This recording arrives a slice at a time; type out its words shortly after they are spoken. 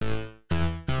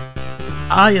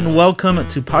Hi and welcome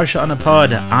to Parsha on a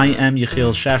Pod. I am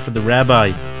Yechiel Schaffer, the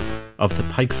rabbi of the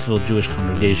Pikesville Jewish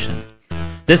congregation.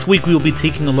 This week we will be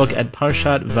taking a look at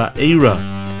Parshat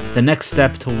Va'era, the next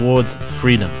step towards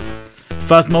freedom.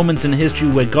 First moments in history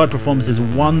where God performs his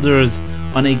wonders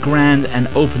on a grand and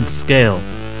open scale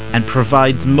and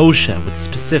provides Moshe with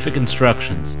specific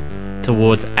instructions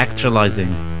towards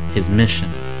actualizing his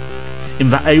mission. In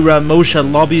Va'era,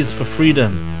 Moshe lobbies for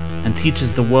freedom and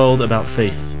teaches the world about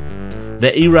faith.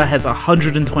 Va'era has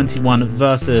 121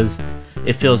 verses.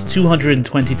 It fills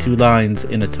 222 lines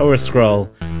in a Torah scroll.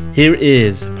 Here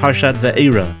is Parshat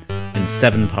Va'era in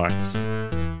 7 parts.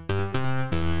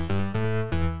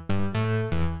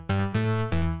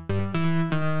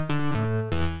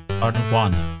 Part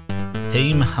 1.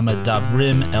 Heim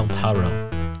Hamadabrim El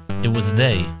Paro. It was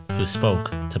they who spoke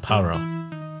to Paro.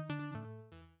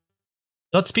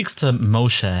 God speaks to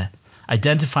Moshe,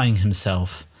 identifying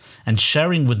himself and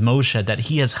sharing with Moshe that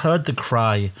he has heard the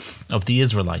cry of the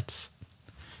Israelites.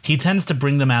 He intends to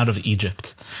bring them out of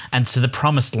Egypt and to the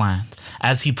promised land,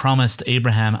 as he promised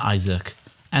Abraham, Isaac,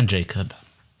 and Jacob.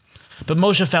 But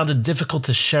Moshe found it difficult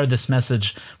to share this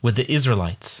message with the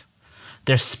Israelites.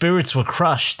 Their spirits were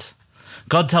crushed.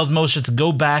 God tells Moshe to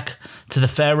go back to the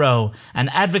Pharaoh and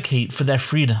advocate for their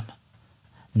freedom.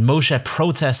 Moshe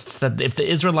protests that if the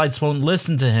Israelites won't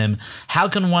listen to him, how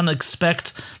can one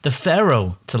expect the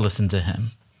Pharaoh to listen to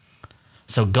him?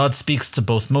 So God speaks to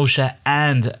both Moshe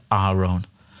and Aaron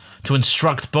to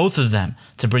instruct both of them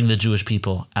to bring the Jewish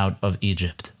people out of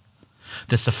Egypt.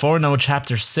 The Sephorno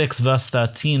chapter 6 verse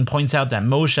 13 points out that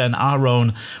Moshe and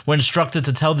Aaron were instructed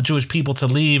to tell the Jewish people to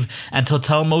leave and to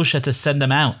tell Moshe to send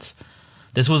them out.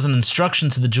 This was an instruction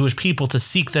to the Jewish people to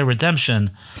seek their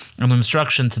redemption, and an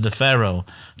instruction to the Pharaoh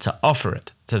to offer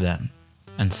it to them.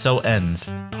 And so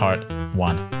ends part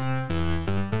 1.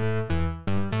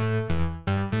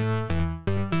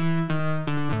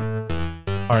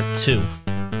 Part 2.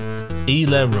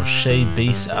 Ile Roshei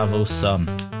Beis Avosam.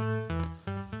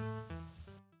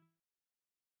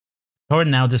 Torah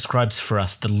now describes for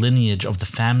us the lineage of the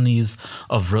families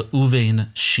of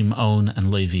Reuven, Shimon,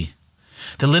 and Levi.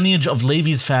 The lineage of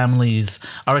Levi's families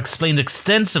are explained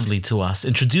extensively to us,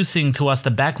 introducing to us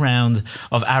the background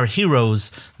of our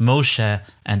heroes, Moshe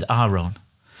and Aaron.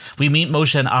 We meet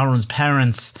Moshe and Aaron's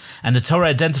parents, and the Torah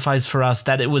identifies for us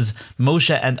that it was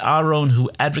Moshe and Aaron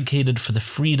who advocated for the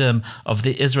freedom of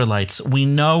the Israelites. We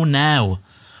know now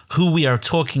who we are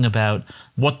talking about,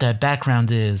 what their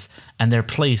background is, and their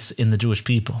place in the Jewish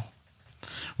people.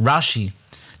 Rashi,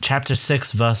 chapter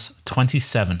 6, verse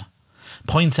 27,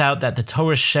 points out that the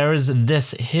Torah shares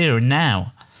this here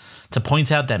now to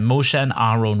point out that Moshe and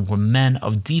Aaron were men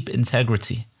of deep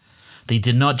integrity. They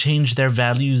did not change their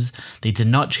values, they did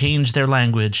not change their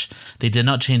language, they did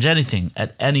not change anything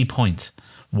at any point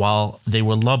while they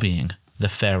were lobbying the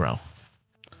Pharaoh.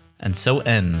 And so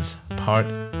ends part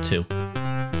 2.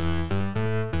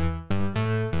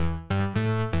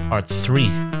 Part 3.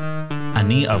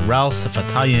 Ani aral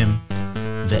sefatayim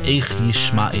ve'ech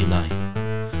yishma elai.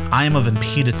 I am of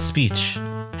impeded speech.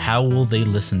 How will they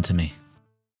listen to me?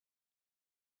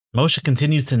 Moshe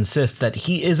continues to insist that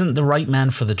he isn't the right man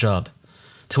for the job,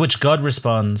 to which God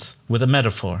responds with a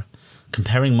metaphor,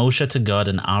 comparing Moshe to God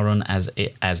and Aaron as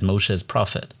Moshe's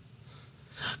prophet.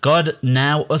 God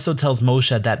now also tells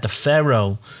Moshe that the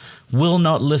Pharaoh will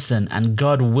not listen and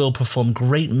God will perform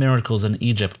great miracles in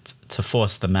Egypt to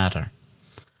force the matter.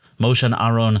 Moshe and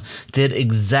Aaron did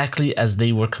exactly as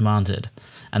they were commanded,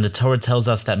 and the Torah tells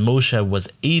us that Moshe was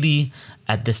 80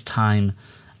 at this time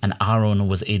and Aaron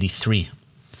was 83.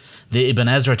 The Ibn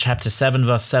Ezra chapter 7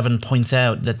 verse 7 points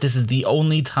out that this is the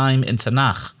only time in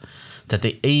Tanakh that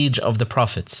the age of the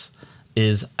prophets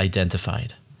is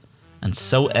identified. And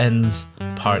so ends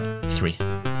part 3.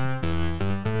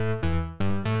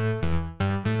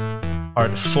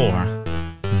 Part 4.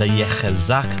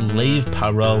 Vayechazak leiv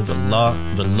Paro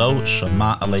v'lo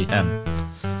shama aleihem.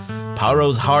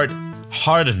 Paro's heart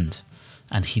hardened,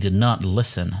 and he did not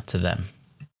listen to them.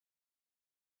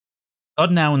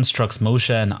 God now instructs Moshe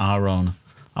and Aaron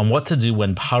on what to do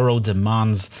when Paro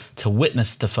demands to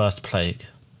witness the first plague.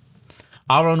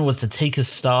 Aaron was to take his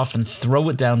staff and throw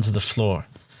it down to the floor,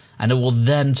 and it will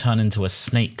then turn into a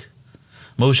snake.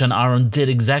 Moshe and Aaron did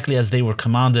exactly as they were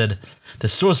commanded. The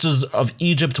sorcerers of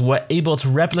Egypt were able to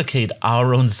replicate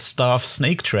Aaron's staff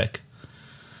snake trick,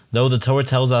 though the Torah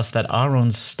tells us that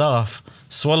Aaron's staff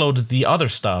swallowed the other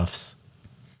staffs.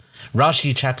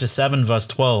 Rashi chapter 7 verse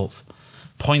 12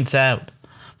 points out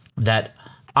that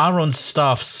Aaron's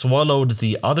staff swallowed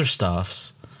the other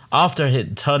staffs after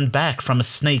it turned back from a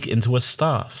snake into a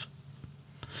staff.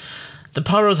 The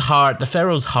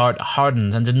Pharaoh's heart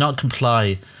hardened and did not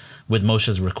comply with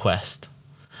Moshe's request.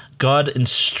 God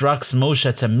instructs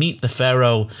Moshe to meet the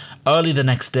Pharaoh early the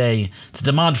next day to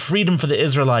demand freedom for the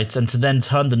Israelites and to then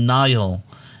turn the Nile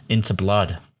into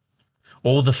blood.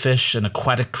 All the fish and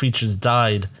aquatic creatures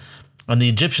died, and the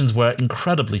Egyptians were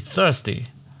incredibly thirsty.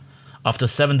 After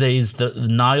 7 days, the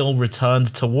Nile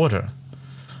returned to water.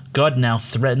 God now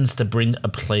threatens to bring a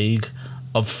plague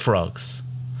of frogs.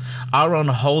 Aaron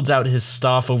holds out his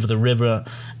staff over the river,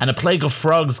 and a plague of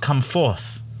frogs come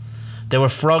forth. There were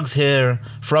frogs here,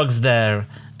 frogs there,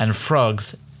 and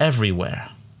frogs everywhere.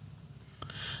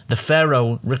 The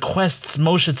Pharaoh vigorously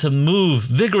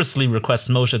requests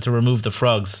Moshe to remove the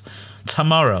frogs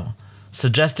tomorrow,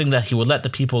 suggesting that he will let the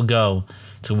people go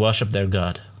to worship their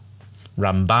God.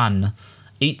 Ramban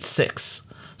 8:6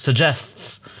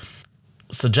 suggests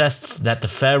that the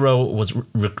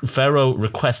Pharaoh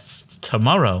requests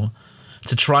tomorrow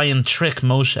to try and trick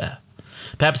Moshe.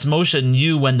 Perhaps Moshe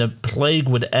knew when the plague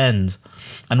would end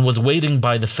and was waiting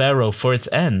by the Pharaoh for its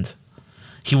end.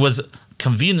 He was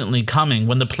conveniently coming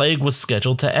when the plague was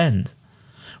scheduled to end.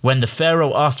 When the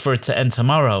Pharaoh asked for it to end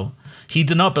tomorrow, he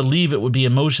did not believe it would be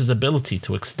in Moshe's ability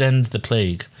to extend the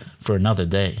plague for another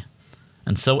day.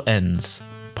 And so ends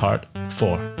part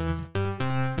 4.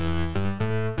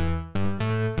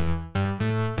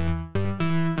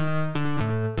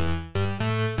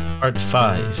 Part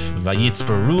 5.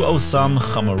 Vayitzberu osam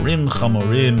chamorim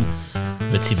chamorim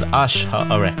v'tiv'ash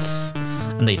ha'aretz.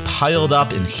 And they piled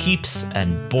up in heaps,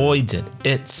 and boy did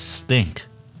it stink.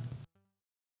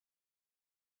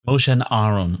 Moshe and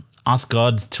Aaron ask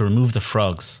God to remove the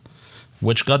frogs,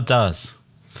 which God does.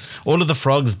 All of the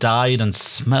frogs died and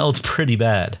smelled pretty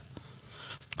bad.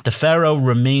 The Pharaoh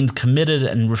remained committed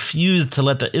and refused to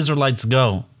let the Israelites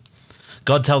go.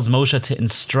 God tells Moshe to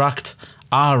instruct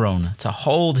Aaron to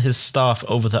hold his staff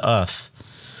over the earth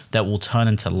that will turn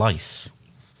into lice.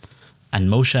 And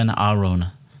Moshe and Aaron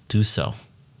do so.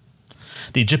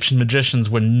 The Egyptian magicians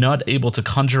were not able to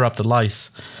conjure up the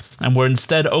lice and were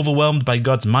instead overwhelmed by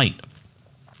God's might.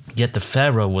 Yet the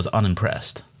Pharaoh was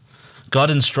unimpressed. God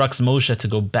instructs Moshe to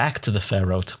go back to the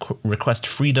Pharaoh to request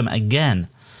freedom again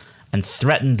and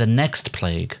threaten the next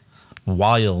plague,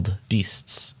 wild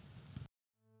beasts.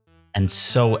 And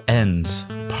so ends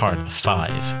part 5.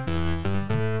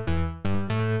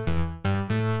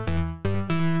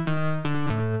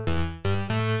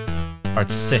 Part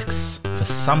 6.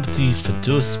 V'samti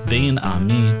fedus bein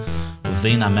ami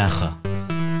uvein amecha.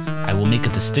 I will make a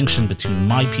distinction between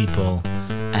my people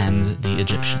and the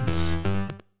Egyptians.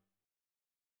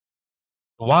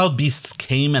 The wild beasts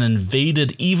came and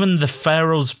invaded even the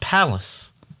Pharaoh's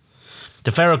palace.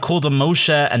 The Pharaoh called on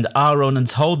Moshe and Aaron and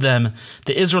told them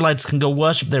the Israelites can go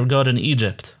worship their God in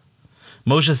Egypt.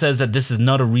 Moshe says that this is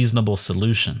not a reasonable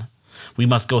solution. We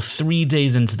must go 3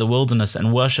 days into the wilderness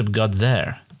and worship God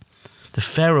there. The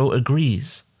Pharaoh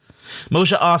agrees.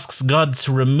 Moshe asks God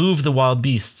to remove the wild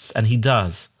beasts, and he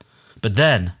does. But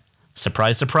then,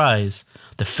 surprise, surprise,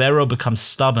 the Pharaoh becomes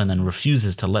stubborn and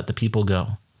refuses to let the people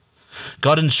go.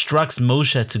 God instructs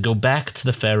Moshe to go back to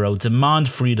the Pharaoh, demand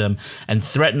freedom, and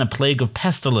threaten a plague of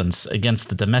pestilence against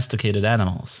the domesticated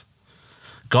animals.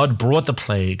 God brought the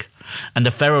plague, and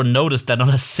the Pharaoh noticed that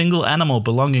not a single animal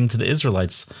belonging to the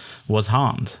Israelites was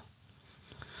harmed.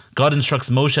 God instructs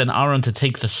Moshe and Aaron to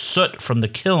take the soot from the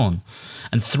kiln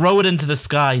and throw it into the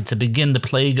sky to begin the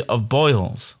plague of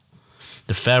boils.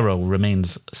 The Pharaoh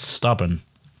remains stubborn.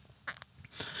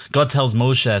 God tells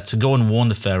Moshe to go and warn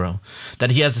the Pharaoh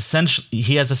that he has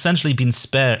essentially been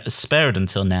spared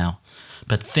until now,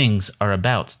 but things are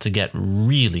about to get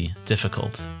really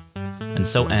difficult. And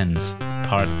so ends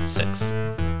part 6.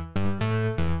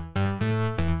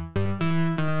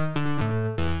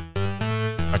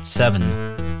 Part 7.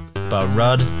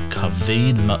 Barad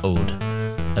Kaved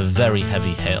Ma'od, a very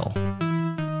heavy hail.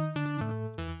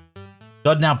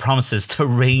 God now promises to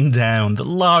rain down the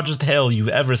largest hail you've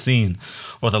ever seen,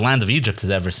 or the land of Egypt has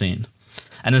ever seen,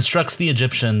 and instructs the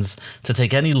Egyptians to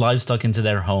take any livestock into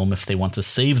their home if they want to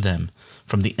save them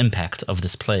from the impact of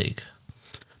this plague.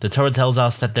 The Torah tells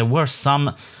us that there were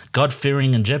some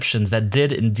God-fearing Egyptians that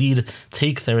did indeed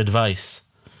take their advice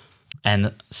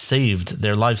and saved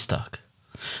their livestock.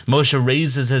 Moshe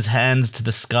raises his hands to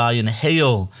the sky, and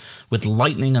hail with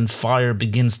lightning and fire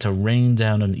begins to rain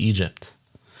down on Egypt.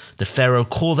 The Pharaoh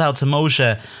calls out to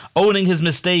Moshe, owning his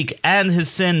mistake and his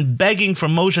sin, begging for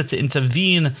Moshe to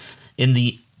intervene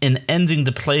in ending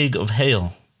the plague of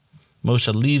hail.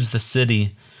 Moshe leaves the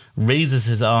city, raises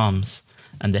his arms,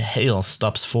 and the hail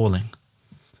stops falling.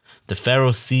 The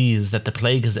Pharaoh sees that the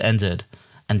plague has ended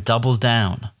and doubles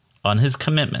down on his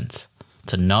commitment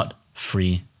to not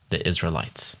free the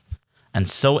Israelites. And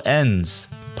so ends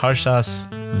Parshas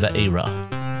Va'era.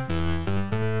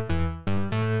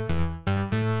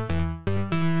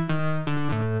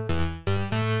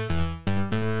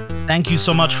 Thank you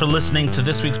so much for listening to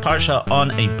this week's Parsha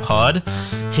on a pod.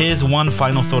 Here's one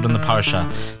final thought on the Parsha.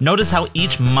 Notice how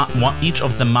each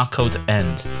of the Makot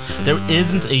end. There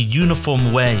isn't a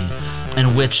uniform way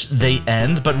in which they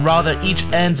end, but rather each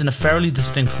ends in a fairly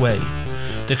distinct way.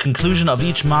 The conclusion of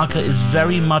each Makkah is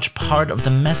very much part of the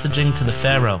messaging to the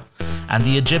Pharaoh and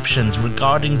the Egyptians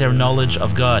regarding their knowledge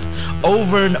of God.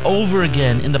 Over and over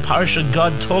again in the Parsha,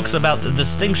 God talks about the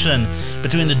distinction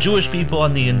between the Jewish people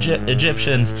and the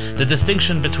Egyptians, the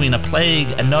distinction between a plague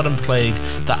and not a plague.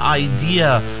 The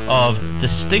idea of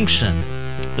distinction,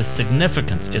 the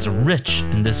significance, is rich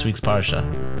in this week's Parsha.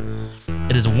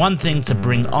 It is one thing to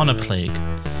bring on a plague.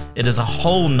 It is a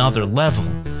whole nother level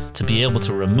to be able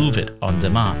to remove it on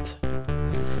demand.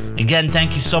 Again,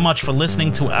 thank you so much for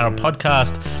listening to our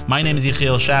podcast. My name is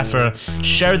Yechiel Schaffer.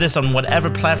 Share this on whatever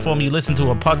platform you listen to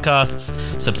our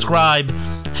podcasts. Subscribe.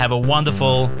 Have a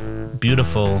wonderful,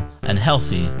 beautiful, and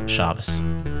healthy Shabbos.